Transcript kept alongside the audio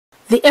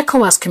The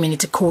ECOWAS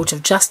Community Court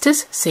of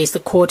Justice says the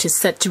court is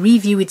set to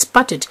review its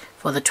budget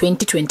for the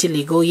 2020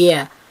 legal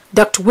year.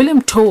 Dr.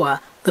 William Towah,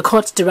 the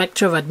court's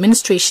Director of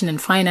Administration and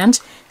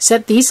Finance,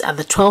 said this at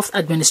the 12th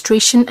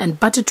Administration and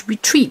Budget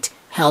Retreat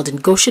held in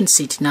Goshen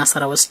City,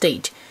 Nasarawa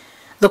State.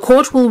 The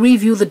court will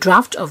review the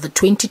draft of the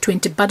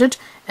 2020 budget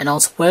and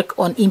also work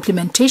on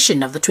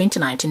implementation of the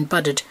 2019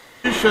 budget.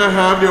 We shall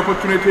have the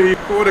opportunity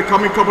over the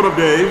coming couple of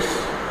days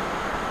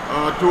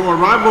to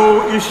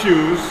unravel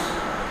issues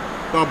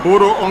that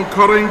border on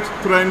current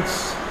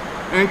trends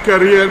in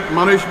career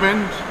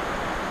management,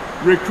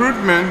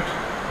 recruitment,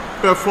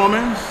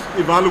 performance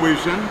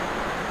evaluation,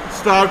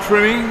 staff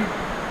training,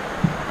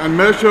 and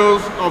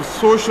measures of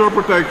social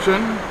protection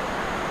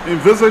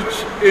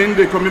envisaged in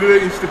the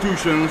community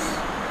institutions,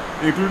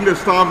 including the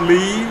staff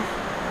leave,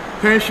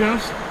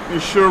 pensions,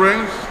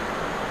 insurance,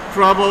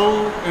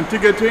 travel and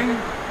ticketing,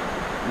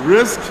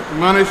 risk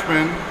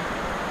management,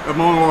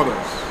 among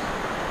others.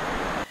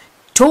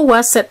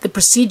 Towah said the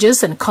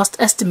procedures and cost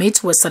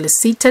estimates were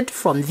solicited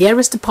from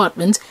various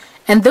departments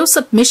and those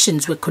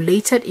submissions were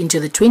collated into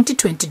the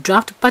 2020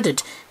 draft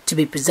budget to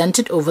be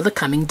presented over the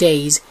coming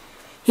days.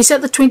 He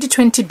said the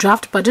 2020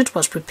 draft budget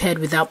was prepared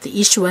without the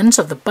issuance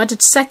of the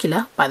budget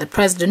circular by the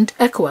President,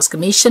 ECOWAS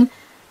Commission,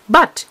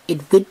 but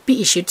it would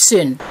be issued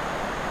soon.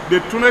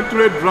 The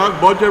 2020 draft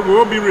budget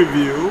will be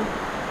reviewed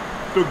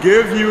to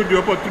give you the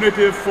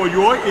opportunity for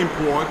your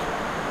input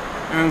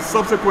and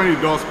subsequent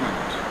endorsement.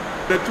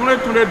 The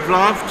 2020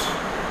 draft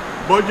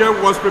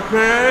budget was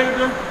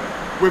prepared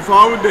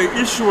without the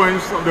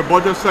issuance of the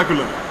budget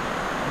circular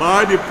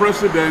by the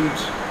President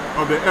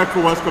of the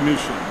ECOWAS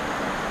Commission.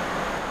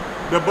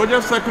 The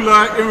budget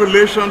circular in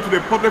relation to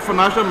the Public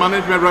Financial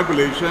Management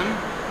Regulation,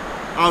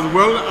 as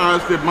well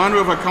as the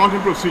Manual of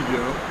Accounting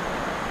Procedure,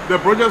 the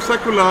budget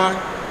circular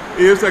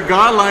is a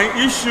guideline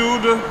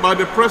issued by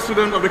the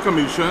President of the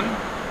Commission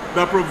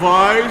that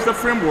provides the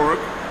framework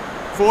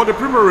for the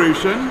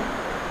preparation,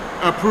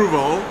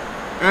 approval,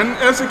 and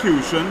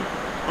execution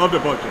of the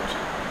budget.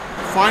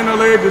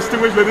 Finally,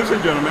 distinguished ladies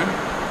and gentlemen,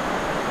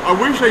 I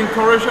wish to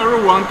encourage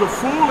everyone to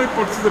fully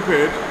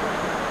participate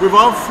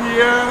without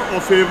fear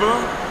or favor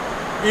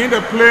in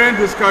the plain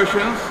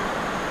discussions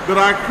that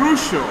are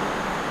crucial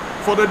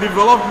for the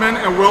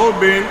development and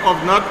well-being of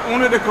not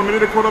only the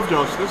Community Court of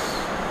Justice,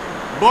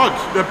 but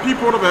the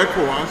people of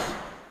ECOWAS.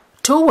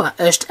 Towah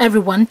urged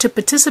everyone to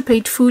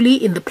participate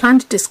fully in the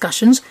planned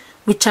discussions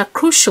which are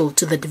crucial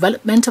to the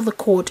development of the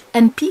court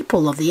and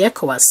people of the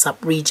ECOWAS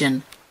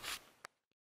sub-region.